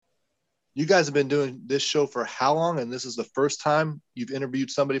You guys have been doing this show for how long? And this is the first time you've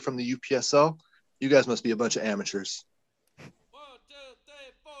interviewed somebody from the UPSL. You guys must be a bunch of amateurs. One, two,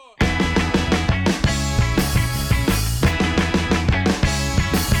 three, four.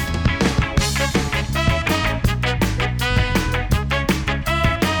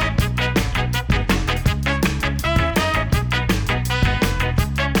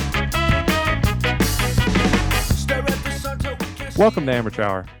 Welcome to Amateur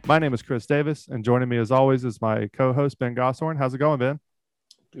Hour. My name is Chris Davis, and joining me as always is my co-host, Ben Gosshorn. How's it going, Ben?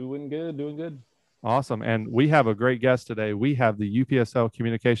 Doing good. Awesome. And we have a great guest today. We have the UPSL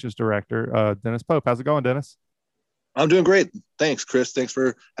Communications Director, Dennis Pope. How's it going, Dennis? I'm doing great. Thanks, Chris. Thanks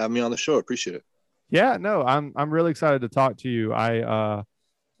for having me on the show. I appreciate it. Yeah, no, I'm really excited to talk to you. I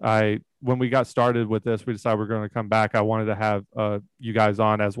when we got started with this, we decided we're going to come back. I wanted to have you guys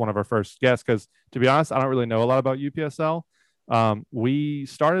on as one of our first guests because, to be honest, I don't really know a lot about UPSL. We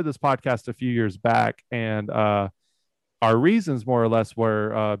started this podcast a few years back, and our reasons more or less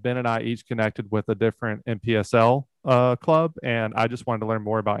were Ben and I each connected with a different NPSL club, and I just wanted to learn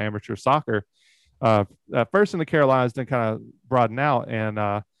more about amateur soccer. At first in the Carolinas, then kind of broaden out,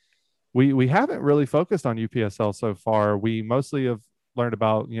 and we haven't really focused on UPSL so far. We mostly have learned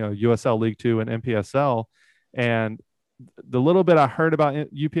about USL League Two and NPSL, and the little bit I heard about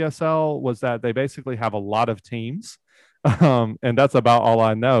UPSL was that they basically have a lot of teams. And that's about all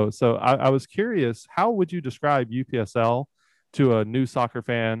I know. So I was curious, how would you describe UPSL to a new soccer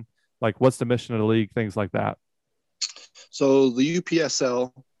fan? Like, what's the mission of the league? Things like that. So the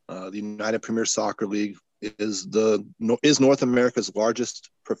UPSL, the United Premier Soccer League, is North America's largest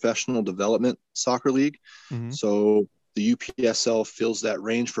professional development soccer league. Mm-hmm. So the UPSL fills that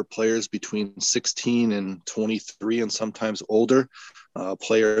range for players between 16 and 23, and sometimes older,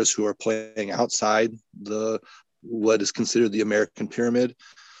 players who are playing outside what is considered the American pyramid.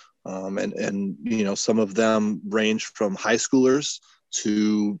 And some of them range from high schoolers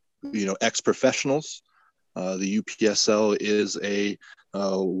to, ex-professionals. The UPSL is a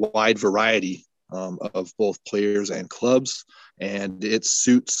wide variety of both players and clubs, and it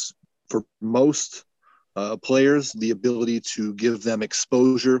suits for most players the ability to give them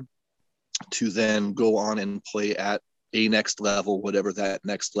exposure to then go on and play at a next level, whatever that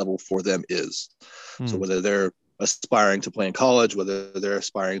next level for them is. So whether they're aspiring to play in college, whether they're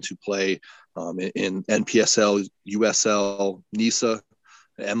aspiring to play in NPSL, USL, NISA,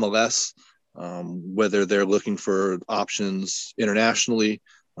 MLS, whether they're looking for options internationally,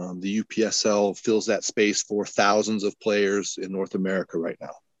 the UPSL fills that space for thousands of players in North America right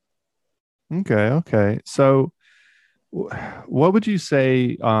now. Okay. So what would you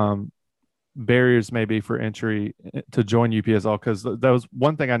say barriers may be for entry to join UPSL? Because that was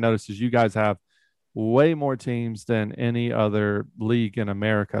one thing I noticed is you guys have way more teams than any other league in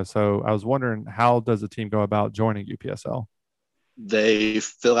America. So I was wondering, how does a team go about joining UPSL? They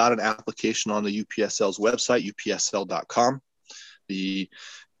fill out an application on the UPSL's website, upsl.com. The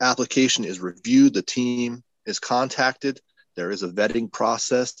application is reviewed. The team is contacted. There is a vetting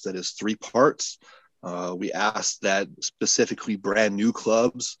process that is 3 parts. We ask that specifically brand new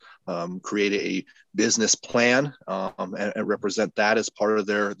clubs create a business plan and represent that as part of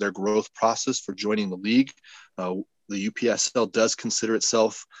their growth process for joining the league. The UPSL does consider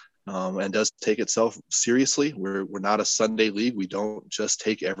itself and does take itself seriously. We're not a Sunday league. We don't just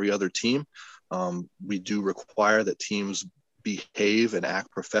take every other team. We do require that teams behave and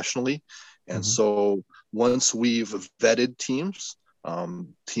act professionally. And so once we've vetted teams,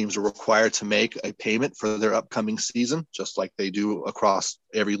 teams are required to make a payment for their upcoming season, just like they do across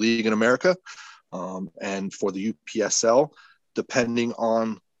every league in America. And for the UPSL, depending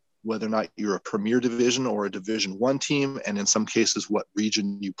on whether or not you're a Premier Division or a Division I team, and in some cases what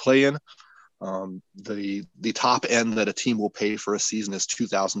region you play in, the top end that a team will pay for a season is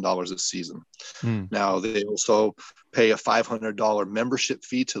 $2,000 a season. Now, they also pay a $500 membership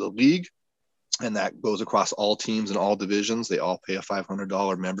fee to the league, and that goes across all teams and all divisions. They all pay a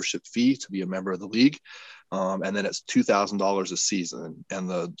 $500 membership fee to be a member of the league. And then it's $2,000 a season. And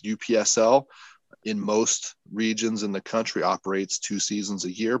the UPSL in most regions in the country operates 2 seasons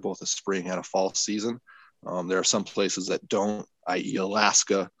a year, both a spring and a fall season. There are some places that don't, i.e.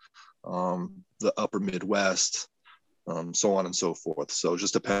 Alaska, the upper Midwest, so on and so forth. So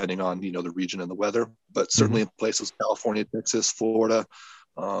just depending on, the region and the weather, but certainly in places, California, Texas, Florida,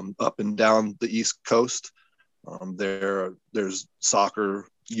 up and down the East Coast, there's soccer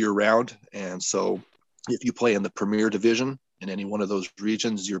year round. And so if you play in the Premier Division in any one of those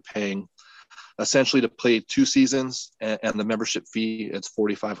regions, you're paying essentially to play 2 seasons, and the membership fee, it's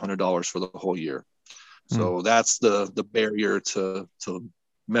 $4,500 for the whole year. So that's the barrier to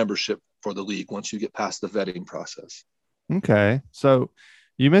membership for the league once you get past the vetting process. Okay. So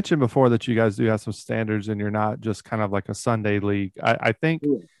you mentioned before that you guys do have some standards and you're not just kind of like a Sunday league. I think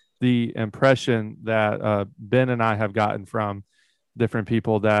the impression that Ben and I have gotten from different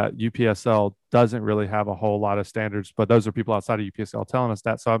people that UPSL doesn't really have a whole lot of standards, but those are people outside of UPSL telling us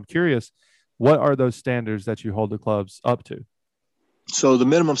that. So I'm curious, what are those standards that you hold the clubs up to? So the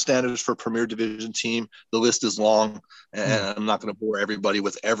minimum standards for Premier Division team, the list is long, and I'm not going to bore everybody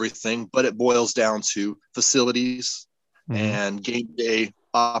with everything, but it boils down to facilities and game day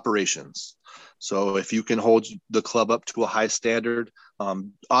operations. So if you can hold the club up to a high standard,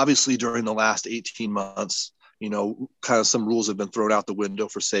 obviously during the last 18 months, kind of some rules have been thrown out the window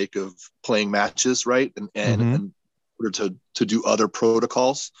for sake of playing matches, right? And in order to do other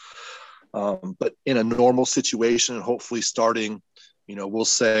protocols. But in a normal situation, and hopefully starting, we'll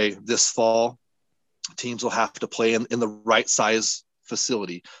say this fall, teams will have to play in the right size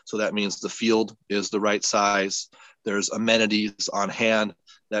facility. So that means the field is the right size. There's amenities on hand.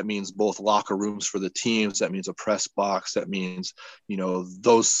 That means both locker rooms for the teams. That means a press box. That means,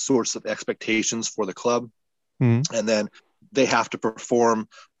 those sorts of expectations for the club. And then they have to perform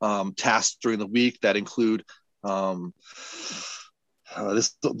tasks during the week that include this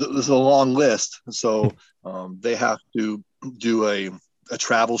is a long list. So they have to do a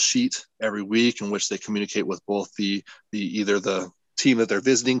travel sheet every week in which they communicate with both the either the team that they're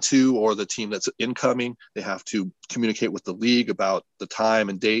visiting to or the team that's incoming. They have to communicate with the league about the time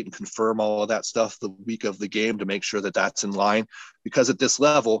and date and confirm all of that stuff the week of the game to make sure that that's in line. Because at this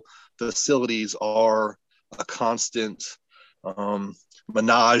level, facilities are a constant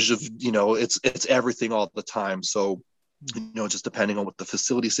menage of, it's everything all the time. So, just depending on what the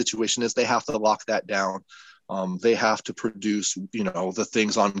facility situation is, they have to lock that down. They have to produce, the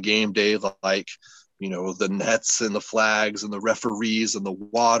things on game day, like, the nets and the flags and the referees and the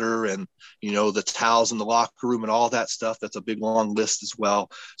water and, the towels in the locker room and all that stuff. That's a big, long list as well.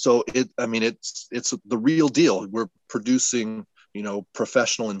 So it's the real deal. We're producing,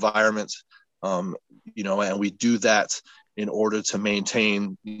 professional environments, and we do that in order to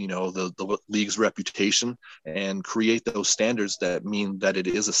maintain, the league's reputation and create those standards that mean that it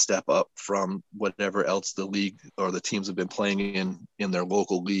is a step up from whatever else the league or the teams have been playing in their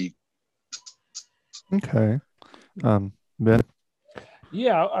local league. Okay. Ben?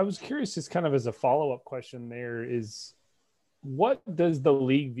 Yeah, I was curious, just kind of as a follow-up question there, is what does the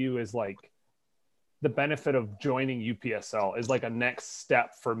league view as like the benefit of joining UPSL is like a next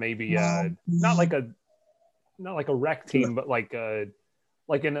step for maybe not like a rec team, but like in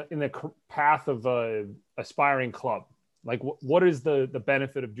the path of a aspiring club? Like what is the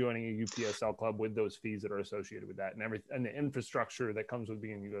benefit of joining a UPSL club with those fees that are associated with that and everything and the infrastructure that comes with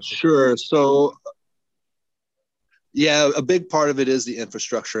being a UPSL? Sure. So yeah, a big part of it is the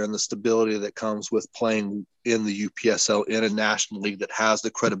infrastructure and the stability that comes with playing in the UPSL in a national league that has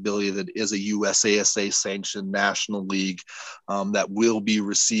the credibility that is a USASA sanctioned national league that will be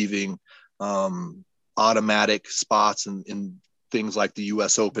receiving automatic spots in things like the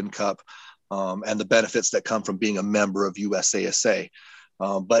US Open Cup and the benefits that come from being a member of USASA.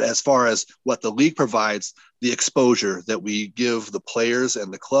 But as far as what the league provides, the exposure that we give the players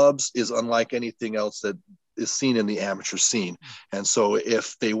and the clubs is unlike anything else that is seen in the amateur scene. And so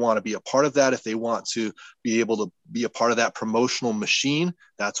if they want to be a part of that, if they want to be able to be a part of that promotional machine,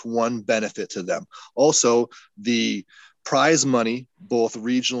 that's one benefit to them. Also, the prize money, both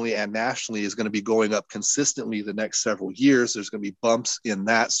regionally and nationally, is going to be going up consistently the next several years. There's going to be bumps in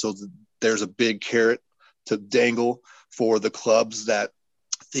that. So there's a big carrot to dangle for the clubs that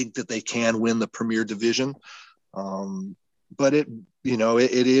think that they can win the Premier Division. But it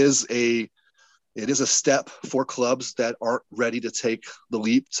is a step for clubs that aren't ready to take the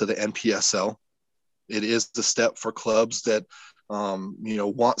leap to the NPSL. It is the step for clubs that,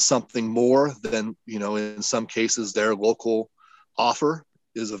 want something more than, in some cases their local offer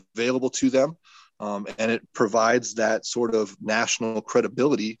is available to them. And it provides that sort of national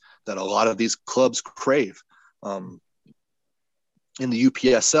credibility that a lot of these clubs crave. In the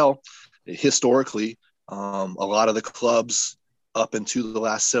UPSL, historically, a lot of the clubs up into the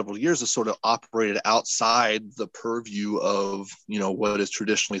last several years has sort of operated outside the purview of, what is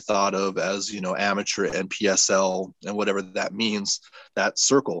traditionally thought of as, amateur NPSL and whatever that means, that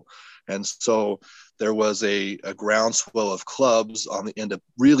circle. And so there was a groundswell of clubs on the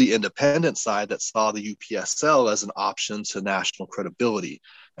really independent side that saw the UPSL as an option to national credibility.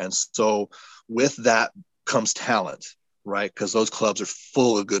 And so with that comes talent, right? Because those clubs are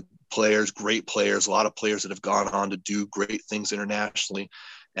full of good players, great players, a lot of players that have gone on to do great things internationally.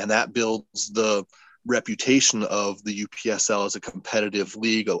 And that builds the reputation of the UPSL as a competitive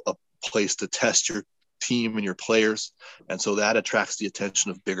league, a place to test your team and your players. And so that attracts the attention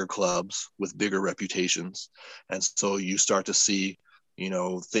of bigger clubs with bigger reputations. And so you start to see,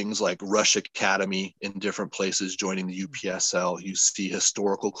 things like Rush Academy in different places joining the UPSL. You see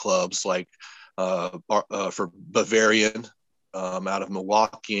historical clubs like for Bavarian out of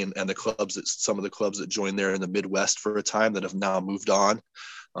Milwaukee, and some of the clubs that joined there in the Midwest for a time that have now moved on.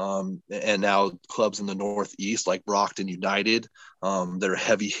 And now clubs in the Northeast like Brockton United, they're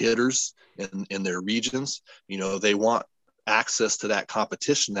heavy hitters in their regions. They want access to that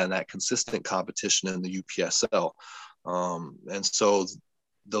competition and that consistent competition in the UPSL. And so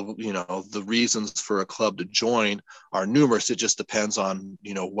the reasons for a club to join are numerous. It just depends on,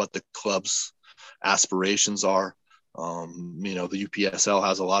 what the club's aspirations are. The UPSL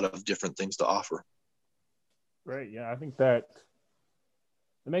has a lot of different things to offer. Right. Yeah. I think that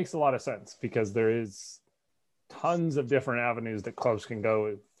it makes a lot of sense because there is tons of different avenues that clubs can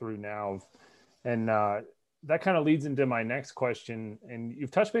go through now. And that kind of leads into my next question. And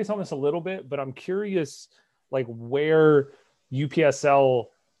you've touched base on this a little bit, but I'm curious, like where UPSL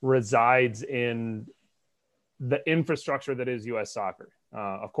resides in the infrastructure that is U.S. soccer.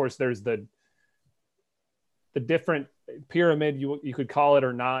 Of course, there's the different pyramid, you could call it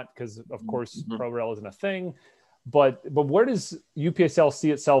or not, because of course Pro Rel isn't a thing. But where does UPSL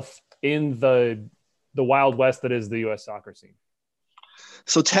see itself in the Wild West that is the U.S. soccer scene?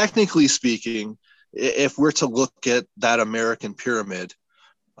 So technically speaking, if we're to look at that American pyramid,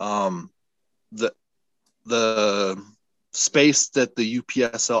 the space that the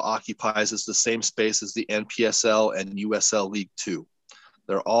UPSL occupies is the same space as the NPSL and USL League Two.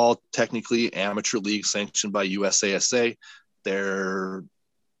 They're all technically amateur leagues sanctioned by USASA. They're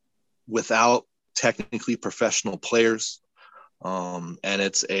without technically professional players. And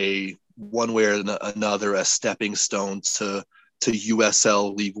it's one way or another, a stepping stone to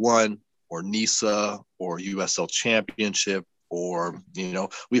USL League One or NISA or USL Championship. Or,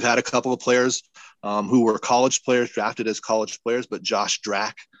 we've had a couple of players who were college players, drafted as college players, but Josh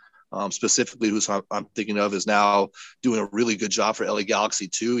Drack, specifically, who I'm thinking of, is now doing a really good job for LA Galaxy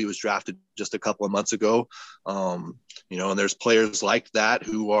too. He was drafted just a couple of months ago. And there's players like that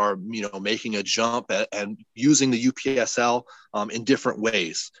who are, making a jump and using the UPSL in different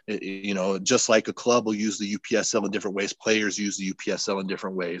ways. Just like a club will use the UPSL in different ways, players use the UPSL in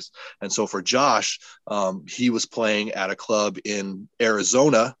different ways. And so for Josh, he was playing at a club in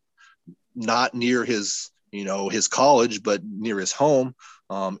Arizona, not near his college, but near his home.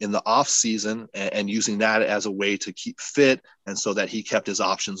 In the off season and using that as a way to keep fit. And so that he kept his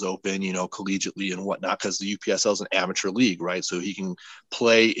options open, collegiately and whatnot, because the UPSL is an amateur league, right? So he can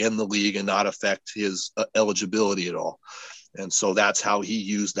play in the league and not affect his eligibility at all. And so that's how he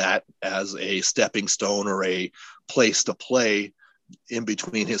used that as a stepping stone or a place to play in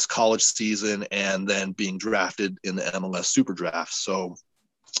between his college season and then being drafted in the MLS Super Draft. So,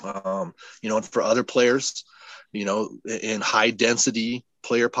 and for other players, in high density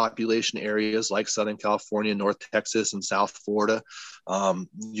player population areas like Southern California, North Texas, and South Florida,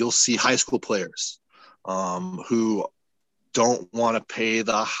 you'll see high school players who don't want to pay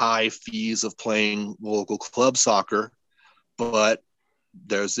the high fees of playing local club soccer, but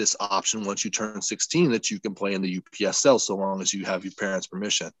there's this option once you turn 16 that you can play in the UPSL so long as you have your parents'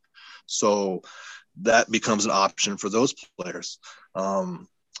 permission. So that becomes an option for those players.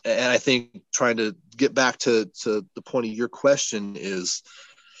 And I think trying to get back to the point of your question is,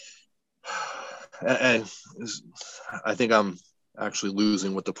 and I think I'm actually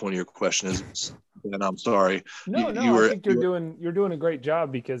losing what the point of your question is, and I'm sorry. I think you're doing a great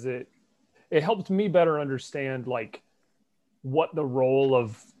job because it helped me better understand like what the role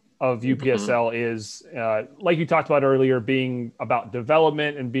of UPSL is. Like you talked about earlier, being about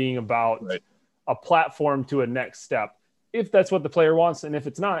development and being about a platform to a next step, if that's what the player wants. And if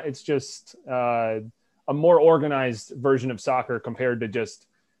it's not, it's just a more organized version of soccer compared to just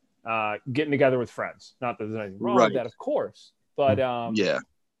getting together with friends. Not that there's anything wrong with that, of course. But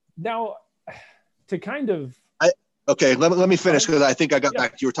now to kind of... Okay, let me finish because I think I got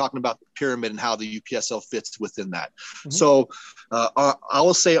back. You were talking about the pyramid and how the UPSL fits within that. Mm-hmm. So I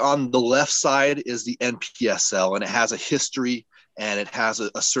will say on the left side is the NPSL, and it has a history and it has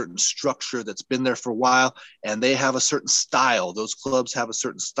a certain structure that's been there for a while, and they have a certain style. Those clubs have a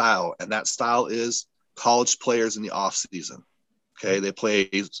certain style, and that style is college players in the off season. Okay, they play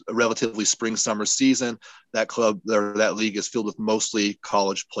a relatively spring-summer season. That club, that league is filled with mostly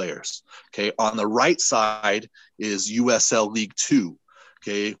college players. Okay, on the right side is USL League Two.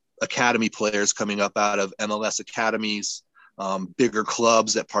 Okay, academy players coming up out of MLS academies, bigger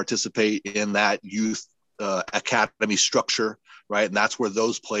clubs that participate in that youth academy structure, right? And that's where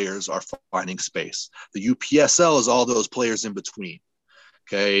those players are finding space. The UPSL is all those players in between.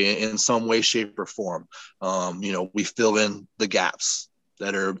 Okay, in some way, shape, or form. We fill in the gaps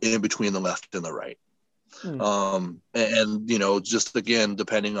that are in between the left and the right. Just again,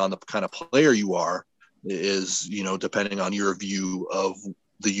 depending on the kind of player you are, is, depending on your view of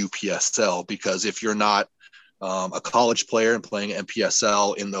the UPSL, because if you're not a college player and playing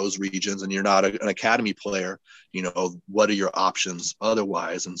NPSL in those regions, and you're not an academy player, what are your options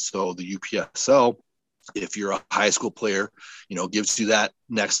otherwise? And so the UPSL, if you're a high school player, gives you that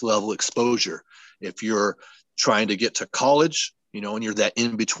next level exposure. If you're trying to get to college, and you're that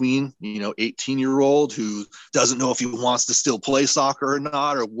in between, 18-year-old who doesn't know if he wants to still play soccer or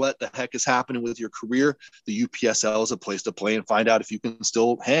not, or what the heck is happening with your career, the UPSL is a place to play and find out if you can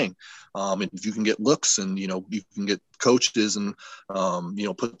still hang, and if you can get looks, and, you can get coaches, and,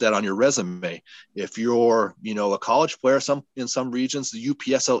 put that on your resume. If you're, a college player, in some regions, the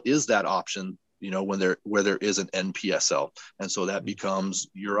UPSL is that option, where there is an NPSL. And so that becomes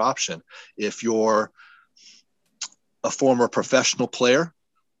your option. If you're a former professional player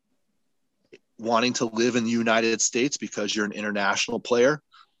wanting to live in the United States because you're an international player,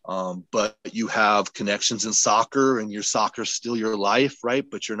 but you have connections in soccer, and your soccer is still your life, right?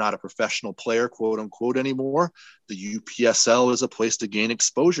 But you're not a professional player, quote unquote, anymore. The UPSL is a place to gain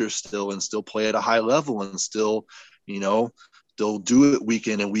exposure still, and still play at a high level, and still, they'll do it week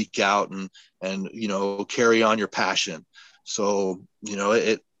in and week out, and carry on your passion. So,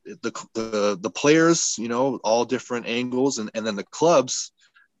 the players, all different angles, and then the clubs,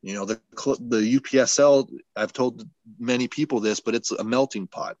 the UPSL, I've told many people this, but it's a melting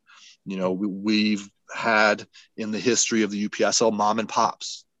pot. We've had in the history of the UPSL mom and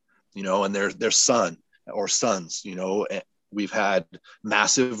pops, and their son or sons, we've had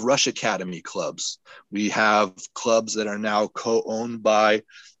massive Rush Academy clubs. We have clubs that are now co-owned by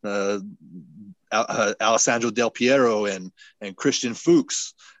Alessandro Del Piero and Christian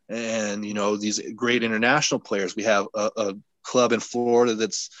Fuchs, and these great international players. We have a club in Florida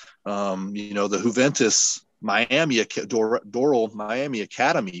that's the Juventus Miami, Doral Miami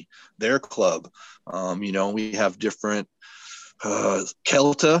Academy, their club. We have different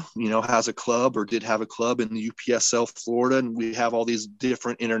Kelta, has a club, or did have a club in the UPSL Florida, and we have all these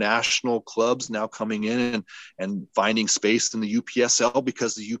different international clubs now coming in and finding space in the UPSL,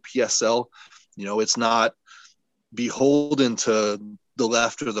 because the UPSL, it's not beholden to the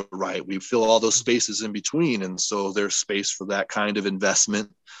left or the right. We fill all those spaces in between, and so there's space for that kind of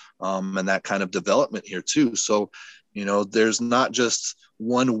investment, and that kind of development here too. So, there's not just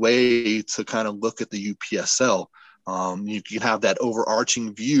one way to kind of look at the UPSL. You can have that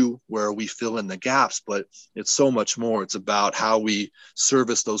overarching view where we fill in the gaps, but it's so much more. It's about how we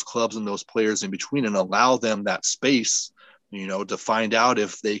service those clubs and those players in between, and allow them that space, to find out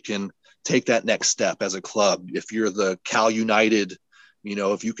if they can take that next step as a club. If you're the Cal United,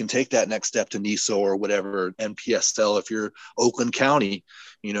 if you can take that next step to NISO or whatever, NPSL. If you're Oakland County,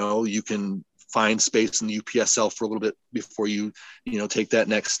 you can find space in the UPSL for a little bit before you, take that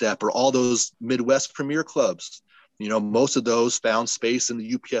next step. Or all those Midwest Premier clubs, most of those found space in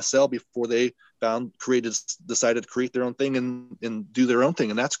the UPSL before they decided to create their own thing and do their own thing.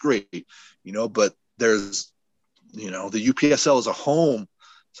 And that's great, but there's, the UPSL is a home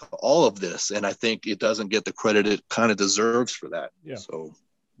to all of this. And I think it doesn't get the credit it kind of deserves for that. Yeah. So,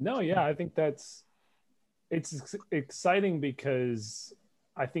 no, yeah, I think it's exciting, because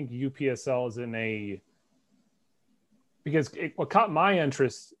I think UPSL is because what caught my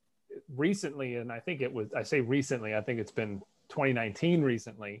interest recently, and I think I think it's been 2019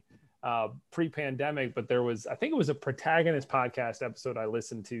 recently, pre-pandemic, but I think it was a Protagonist podcast episode I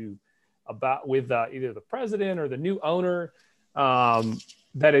listened to with either the president or the new owner,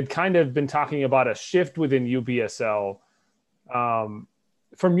 that had kind of been talking about a shift within UPSL.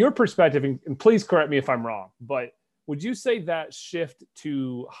 From your perspective, and please correct me if I'm wrong, but would you say that shift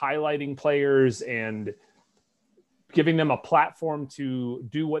to highlighting players and giving them a platform to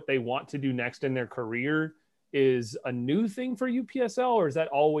do what they want to do next in their career is a new thing for UPSL, or has that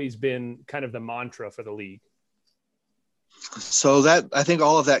always been kind of the mantra for the league? So that, I think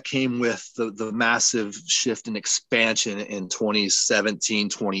all of that came with the massive shift and expansion in 2017,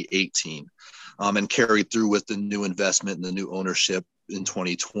 2018, and carried through with the new investment and the new ownership in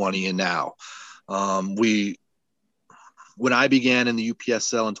 2020. And now when I began in the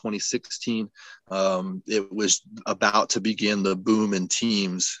UPSL in 2016, it was about to begin the boom in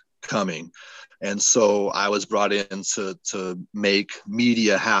teams coming. And so I was brought in to make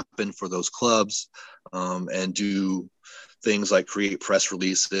media happen for those clubs, and do things like create press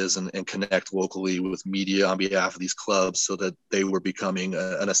releases and connect locally with media on behalf of these clubs so that they were becoming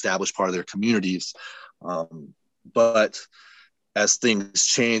an established part of their communities. But as things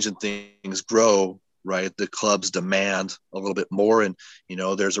change and things grow, right, the clubs demand a little bit more, and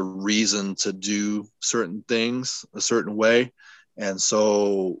there's a reason to do certain things a certain way. And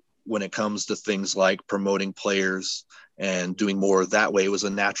so when it comes to things like promoting players and doing more that way, it was a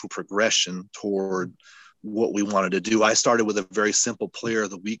natural progression toward what we wanted to do. I started with a very simple player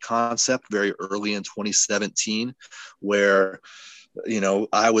of the week concept very early in 2017, where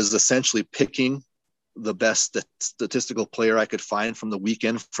I was essentially picking the best statistical player I could find from the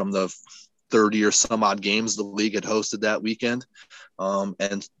weekend, from the 30 or some odd games the league had hosted that weekend,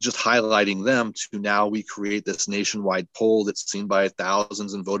 and just highlighting them. To now we create this nationwide poll that's seen by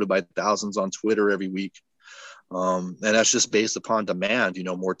thousands and voted by thousands on Twitter every week. And that's just based upon demand.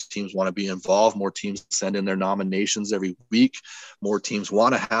 More teams want to be involved. More teams send in their nominations every week. More teams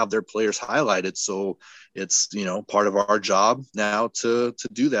want to have their players highlighted. So it's, part of our job now to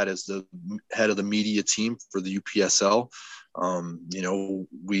do that as the head of the media team for the UPSL.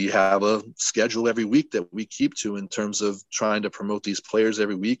 We have a schedule every week that we keep to in terms of trying to promote these players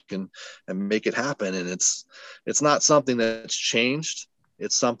every week and make it happen. And it's not something that's changed.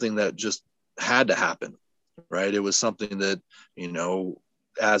 It's something that just had to happen. Right. It was something that,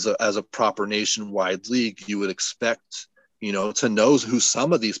 as a proper nationwide league, you would expect, to know who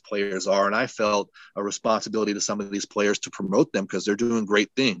some of these players are. And I felt a responsibility to some of these players to promote them because they're doing great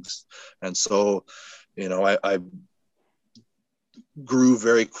things. And so, I grew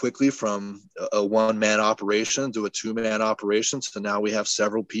very quickly from a one-man operation to a two-man operation. So now we have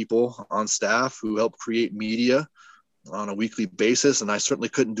several people on staff who help create media on a weekly basis. And I certainly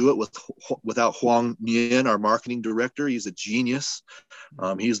couldn't do it without Huang Nian, our marketing director. He's a genius.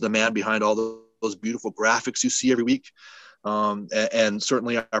 He's the man behind all those beautiful graphics you see every week. And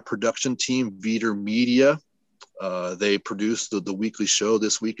certainly our production team, Veeder Media, they produce the weekly show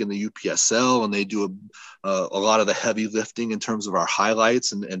This Week in the UPSL, and they do a lot of the heavy lifting in terms of our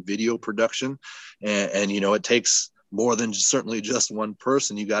highlights and video production. And it takes more than certainly just one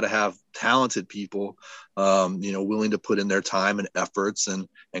person. You got to have talented people, willing to put in their time and efforts and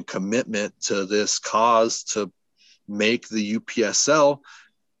commitment to this cause to make the UPSL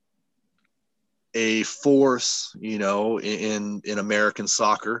a force, in American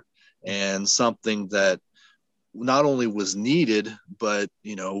soccer, and something that not only was needed, but,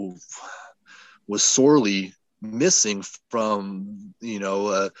 was sorely missing from,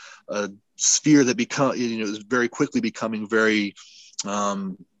 a sphere that is very quickly becoming very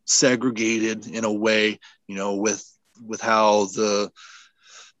segregated in a way, with how the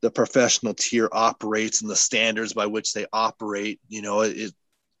professional tier operates and the standards by which they operate.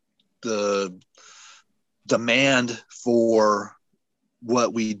 The demand for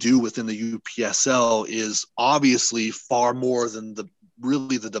what we do within the UPSL is obviously far more than the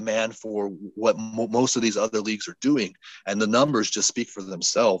demand for what most of these other leagues are doing. And the numbers just speak for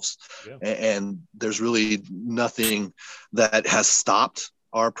themselves. Yeah. And there's really nothing that has stopped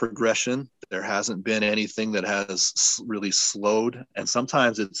our progression. There hasn't been anything that has really slowed. And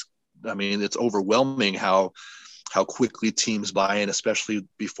sometimes it's overwhelming how quickly teams buy in, especially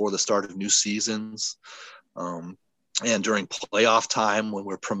before the start of new seasons. And during playoff time, when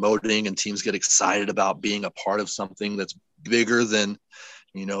we're promoting and teams get excited about being a part of something that's bigger than,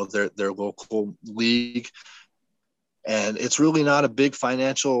 their local league. And it's really not a big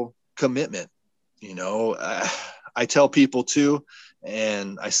financial commitment. I tell people too,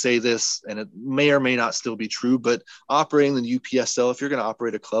 and I say this, and it may or may not still be true, but operating the UPSL, if you're going to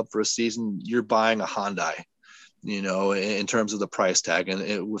operate a club for a season, you're buying a Hyundai, in terms of the price tag,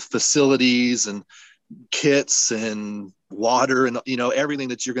 and with facilities and kits and water and everything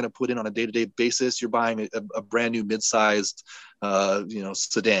that you're going to put in on a day-to-day basis. You're buying a brand new mid-sized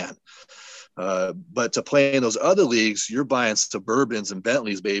sedan, but to play in those other leagues, you're buying Suburbans and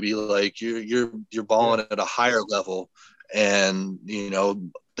Bentleys, baby. Like you're balling at a higher level, and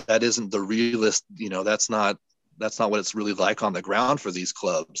that isn't the realist. That's not what it's really like on the ground for these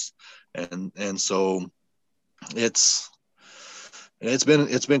clubs, and so it's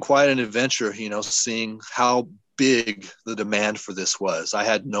been quite an adventure, seeing how big the demand for this was. I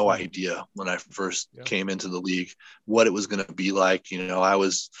had no idea when I first came into the league what it was going to be like. I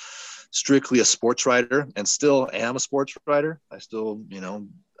was strictly a sports writer and still am a sports writer. I still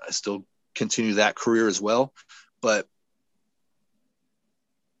continue that career as well. But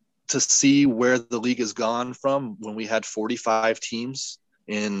to see where the league has gone from when we had 45 teams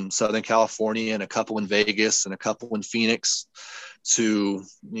in Southern California and a couple in Vegas and a couple in Phoenix to,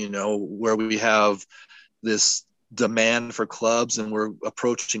 where we have this demand for clubs, and we're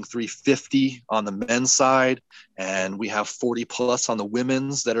approaching 350 on the men's side, and we have 40 plus on the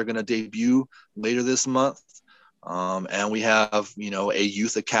women's that are going to debut later this month. And we have, a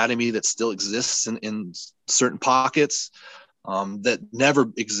youth academy that still exists in certain pockets that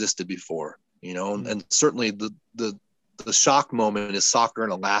never existed before, and certainly the shock moment is soccer in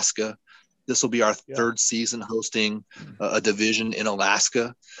Alaska. This will be our third season hosting a division in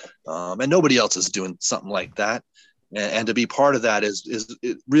Alaska, and nobody else is doing something like that. And to be part of that is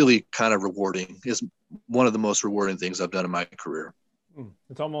really kind of rewarding. Is one of the most rewarding things I've done in my career.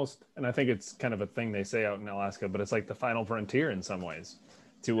 It's almost, and I think it's kind of a thing they say out in Alaska, but it's like the final frontier in some ways.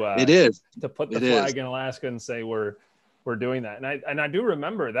 It is to put the flag in Alaska and say we're doing that. And I do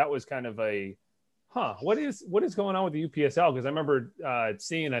remember that was kind of a what is going on with the UPSL? Because I remember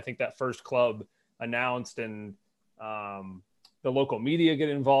seeing, I think, that first club announced, and the local media get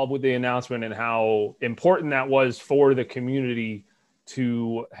involved with the announcement, and how important that was for the community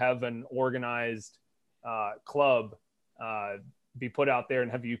to have an organized club be put out there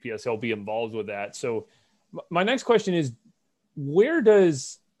and have UPSL be involved with that. So my next question is, what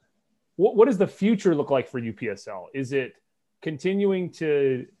does the future look like for UPSL? Is it continuing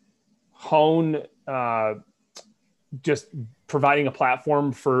to hone just providing a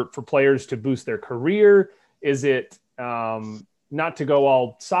platform for players to boost their career? Is it not to go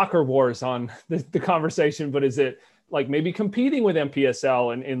all soccer wars on the conversation, but is it like maybe competing with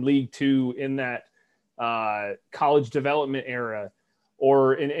MPSL and League Two in that college development era?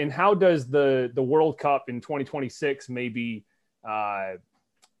 Or and how does the World Cup in 2026 maybe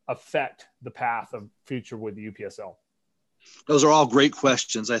affect the path of future with the UPSL? Those are all great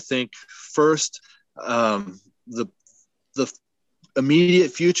questions. I think first, the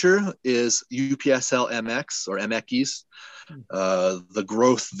immediate future is UPSL MX or MXs. The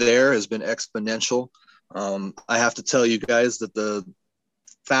growth there has been exponential. I have to tell you guys that the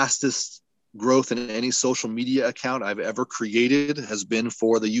fastest growth in any social media account I've ever created has been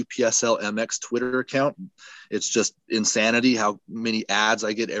for the UPSL MX Twitter account. It's just insanity how many ads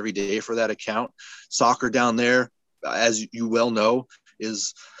I get every day for that account. Soccer down there, as you well know,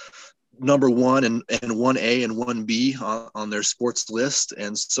 is number one and 1A and 1B on their sports list.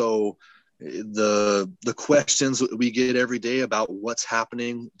 And so the questions that we get every day about what's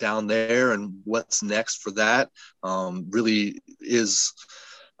happening down there and what's next for that really is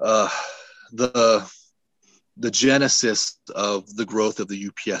the genesis of the growth of the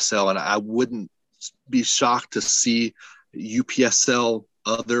UPSL. And I wouldn't be shocked to see UPSL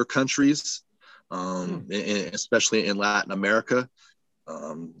other countries, especially in Latin America.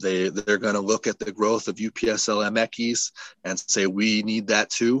 They're going to look at the growth of UPSL MXs and say, we need that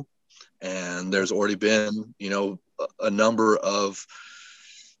too. And there's already been, a number of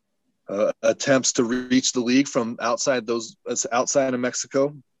attempts to reach the league from outside of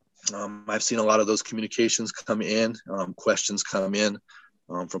Mexico. I've seen a lot of those communications come in, questions come in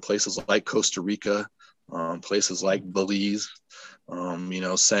from places like Costa Rica, places like Belize,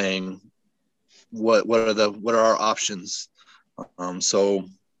 saying what are our options? So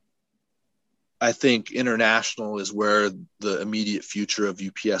I think international is where the immediate future of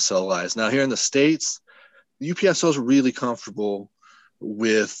UPSL lies. Now here in the States, the UPSL is really comfortable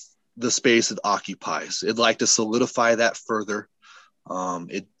with the space it occupies. It'd like to solidify that further.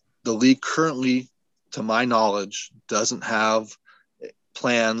 The league currently, to my knowledge, doesn't have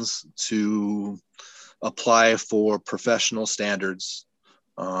plans to apply for professional standards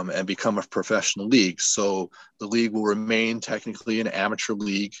and become a professional league. So the league will remain technically an amateur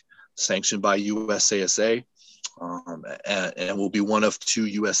league sanctioned by USASA, and will be one of two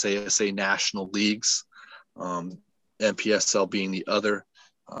USASA national leagues, MPSL being the other.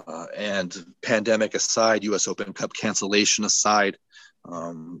 And pandemic aside, US Open Cup cancellation aside,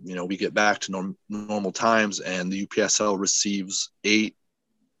 we get back to normal times, and the UPSL receives 8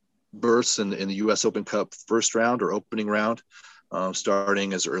 berths in the US Open Cup first round or opening round,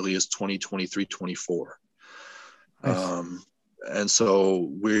 starting as early as 2023-24. Nice. And so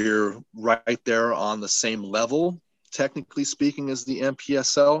we're right there on the same level, technically speaking, as the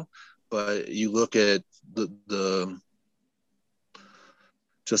MPSL, but you look at the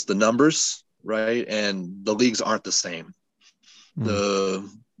just the numbers, right? And the leagues aren't the same. We're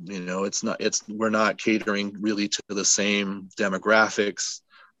not catering really to the same demographics.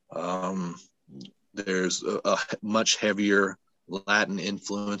 There's a much heavier Latin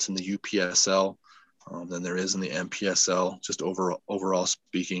influence in the UPSL than there is in the MPSL, just overall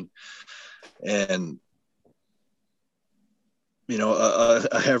speaking. And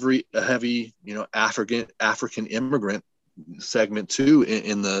a heavy African immigrant segment too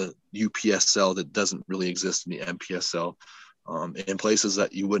in the UPSL that doesn't really exist in the NPSL, in places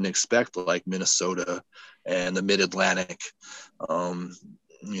that you wouldn't expect, like Minnesota and the Mid-Atlantic,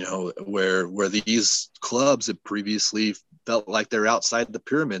 where these clubs had previously felt like they're outside the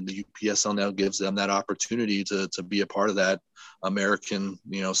pyramid. The UPSL now gives them that opportunity to be a part of that American,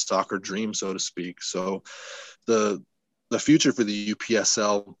 soccer dream, so to speak. So the future for the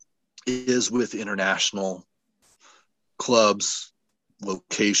UPSL is with international clubs,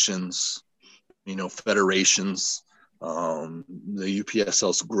 locations, federations. The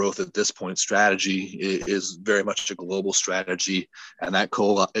UPSL's growth at this point strategy is very much a global strategy, and that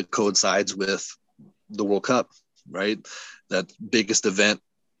it coincides with the World Cup, right? That biggest event,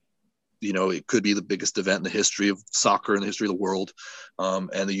 it could be the biggest event in the history of soccer, in the history of the world.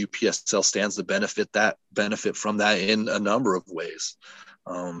 And the UPSL stands to benefit from that in a number of ways.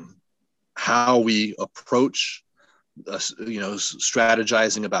 How we approach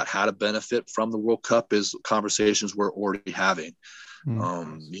strategizing about how to benefit from the World Cup is conversations we're already having.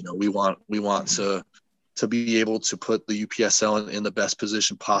 We want to be able to put the UPSL in the best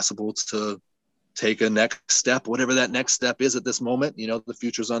position possible to take a next step, whatever that next step is at this moment. The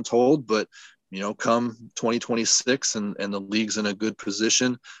future's untold, but come 2026 and the league's in a good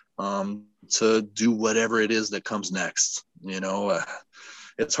position to do whatever it is that comes next.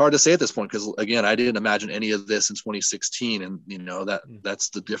 It's hard to say at this point, because again, I didn't imagine any of this in 2016, and that's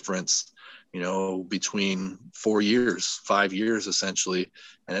the difference, between 4 years, 5 years essentially,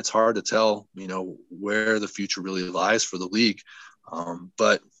 and it's hard to tell, where the future really lies for the league.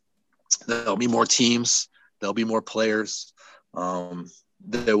 But there'll be more teams, there'll be more players,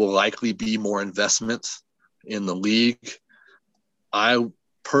 there will likely be more investment in the league. I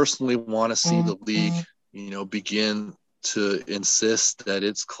personally want to see the league, begin to insist that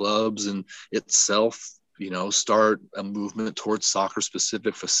its clubs and itself, start a movement towards soccer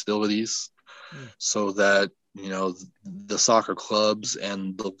specific facilities, so that, the soccer clubs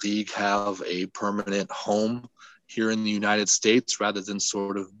and the league have a permanent home here in the United States, rather than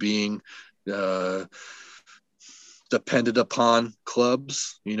sort of being dependent upon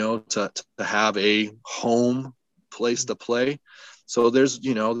clubs, to have a home place to play. So there's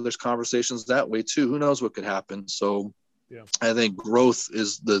conversations that way too. Who knows what could happen? So yeah, I think growth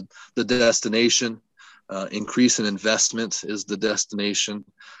is the destination. Increase in investment is the destination.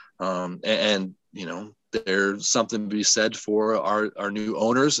 And there's something to be said for our new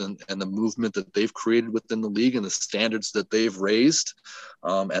owners and the movement that they've created within the league, and the standards that they've raised,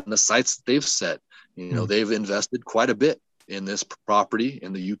 and the sites that they've set. They've invested quite a bit in this property,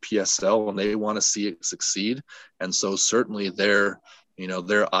 in the UPSL, and they want to see it succeed. And so certainly their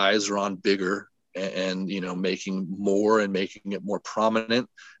eyes are on bigger and making more and making it more prominent.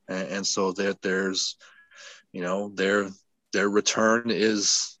 And so that there's, their return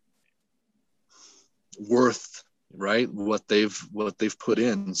is worth, right, what they've put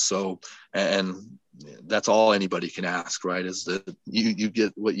in. So, and that's all anybody can ask, right, is that you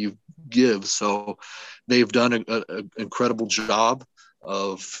get what you give. So they've done an incredible job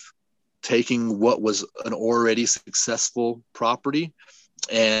of taking what was an already successful property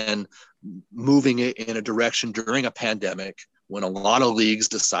and moving it in a direction during a pandemic, when a lot of leagues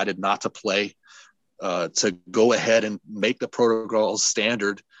decided not to play, to go ahead and make the protocols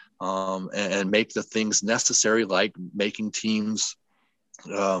standard, and make the things necessary, like making teams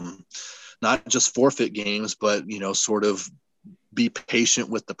not just forfeit games, but sort of be patient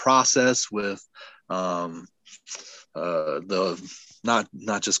with the process, with the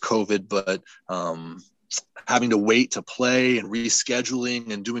not just COVID, but having to wait to play and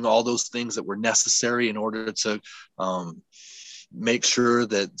rescheduling and doing all those things that were necessary in order to make sure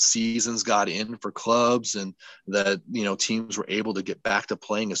that seasons got in for clubs, and that teams were able to get back to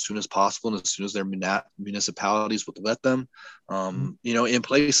playing as soon as possible and as soon as their municipalities would let them. In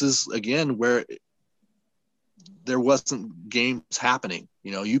places again where there wasn't games happening.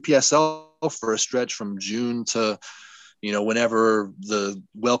 UPSL for a stretch from June to whenever the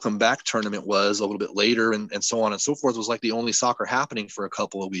welcome back tournament was a little bit later, and so on and so forth, was like the only soccer happening for a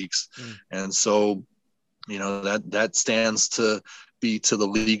couple of weeks. And so that stands to be to the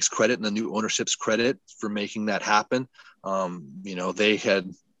league's credit and the new ownership's credit for making that happen. They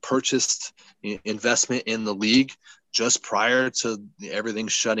had purchased investment in the league just prior to everything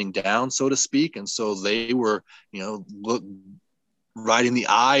shutting down, so to speak. And so they were, right in the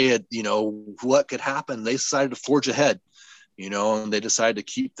eye at, what could happen. They decided to forge ahead, and they decided to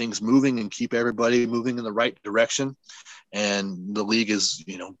keep things moving and keep everybody moving in the right direction. And the league is,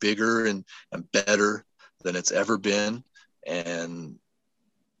 bigger and better than it's ever been. And,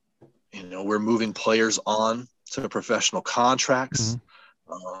 we're moving players on to professional contracts.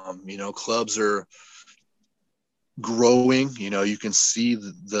 Clubs are growing. You can see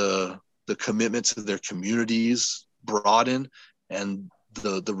the commitment to their communities broaden, and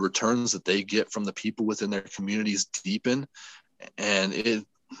the returns that they get from the people within their communities deepen. And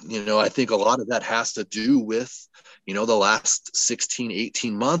I think a lot of that has to do with, the last 16,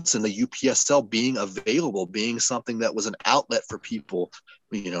 18 months and the UPSL being available, being something that was an outlet for people,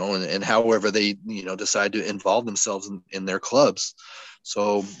 and however they, decide to involve themselves in their clubs.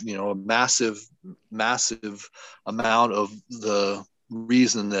 So, a massive amount of the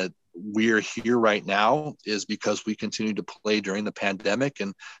reason that we're here right now is because we continued to play during the pandemic.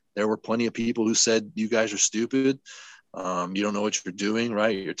 And there were plenty of people who said, you guys are stupid. You don't know what you're doing,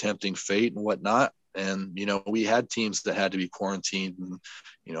 right? You're tempting fate and whatnot. And, we had teams that had to be quarantined, and,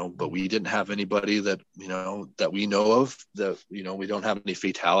 but we didn't have anybody that, that we know of that, we don't have any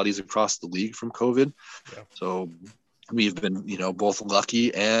fatalities across the league from COVID. Yeah. So we've been, both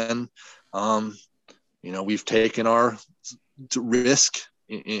lucky and, we've taken our risk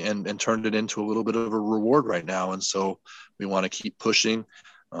and turned it into a little bit of a reward right now. And so we want to keep pushing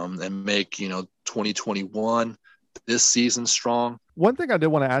and make, 2021 this season strong. One thing I did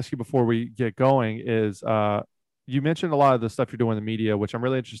want to ask you before we get going is you mentioned a lot of the stuff you're doing in the media, which I'm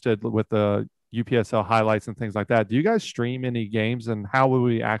really interested with the UPSL highlights and things like that. Do you guys stream any games, and how will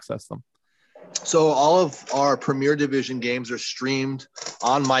we access them? So all of our Premier Division games are streamed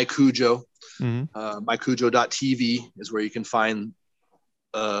on MyCujo. MyCujo.tv is where you can find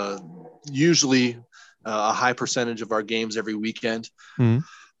usually a high percentage of our games every weekend.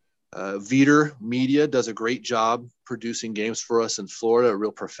 Veeder Media does a great job producing games for us in Florida, a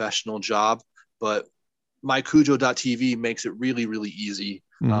real professional job. But MyCujo.tv makes it really, really easy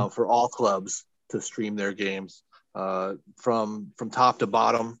for all clubs to stream their games from top to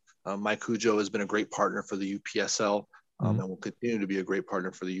bottom. MyCujo has been a great partner for the UPSL and will continue to be a great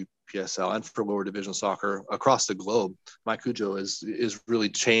partner for the UPSL and for lower division soccer across the globe. MyCujo is really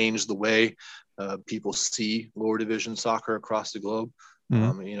changed the way people see lower division soccer across the globe.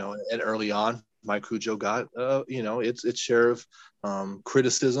 And early on, MyCujo got, its share of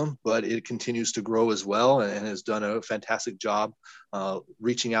criticism, but it continues to grow as well and has done a fantastic job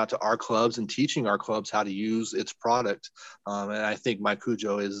reaching out to our clubs and teaching our clubs how to use its product. And I think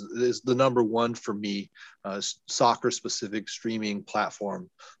MyCujo is the number one for me, soccer-specific streaming platform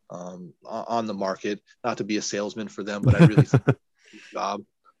on the market. Not to be a salesman for them, but I really think it's a good job.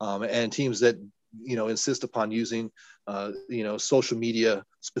 And teams that insist upon using, social media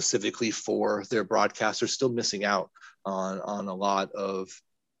specifically for their broadcast are still missing out on a lot of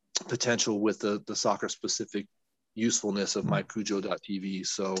potential with the soccer specific usefulness of MyCujo.tv.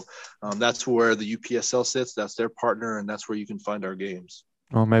 So that's where the UPSL sits. That's their partner, and that's where you can find our games.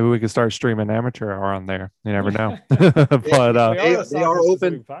 Well, maybe we could start streaming amateur hour on there. You never know. But they are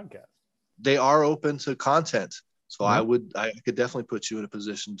open. They are open to content. So I could definitely put you in a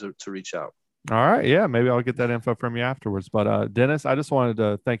position to reach out. All right. Yeah. Maybe I'll get that info from you afterwards. But Dennis, I just wanted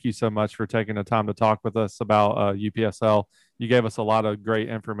to thank you so much for taking the time to talk with us about UPSL. You gave us a lot of great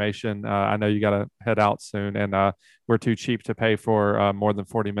information. I know you got to head out soon, and we're too cheap to pay for more than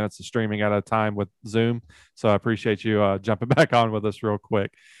 40 minutes of streaming at a time with Zoom. So I appreciate you jumping back on with us real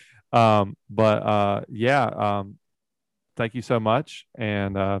quick. Thank you so much.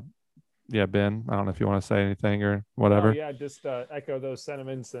 And Ben, I don't know if you want to say anything or whatever. Just echo those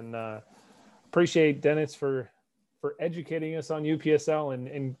sentiments and appreciate Dennis for educating us on UPSL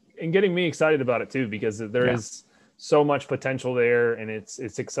and getting me excited about it too, because there is so much potential there, and it's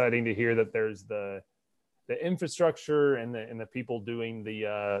exciting to hear that there's the infrastructure and the people doing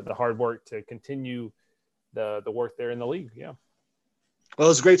the hard work to continue the work there in the league. Yeah. Well,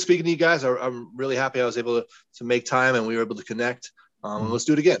 it was great speaking to you guys. I'm really happy I was able to make time and we were able to connect. Let's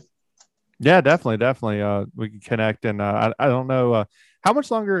do it again. Yeah, definitely. We can connect, and I don't know how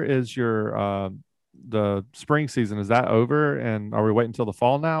much longer is your the spring season. Is that over, and are we waiting until the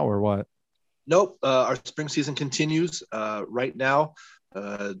fall now, or what? Nope. Our spring season continues right now.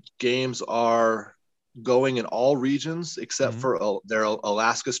 Games are going in all regions except for their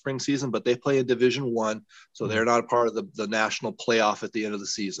Alaska spring season, but they play in Division I, so they're not a part of the national playoff at the end of the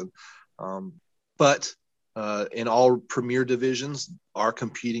season. But in all premier divisions are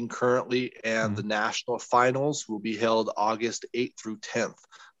competing currently, and the national finals will be held August 8th through 10th.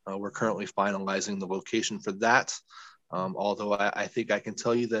 We're currently finalizing the location for that, although I think I can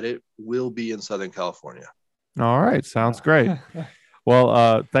tell you that it will be in Southern California. All right. Sounds great.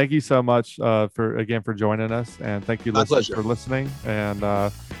 Well, thank you so much for joining us, and thank you listeners for listening. And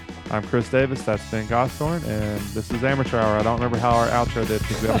I'm Chris Davis. That's Ben Gosthorn, and this is Amateur Hour. I don't remember how our outro did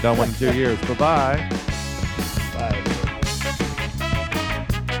because we haven't done one in 2 years. Bye-bye. All right.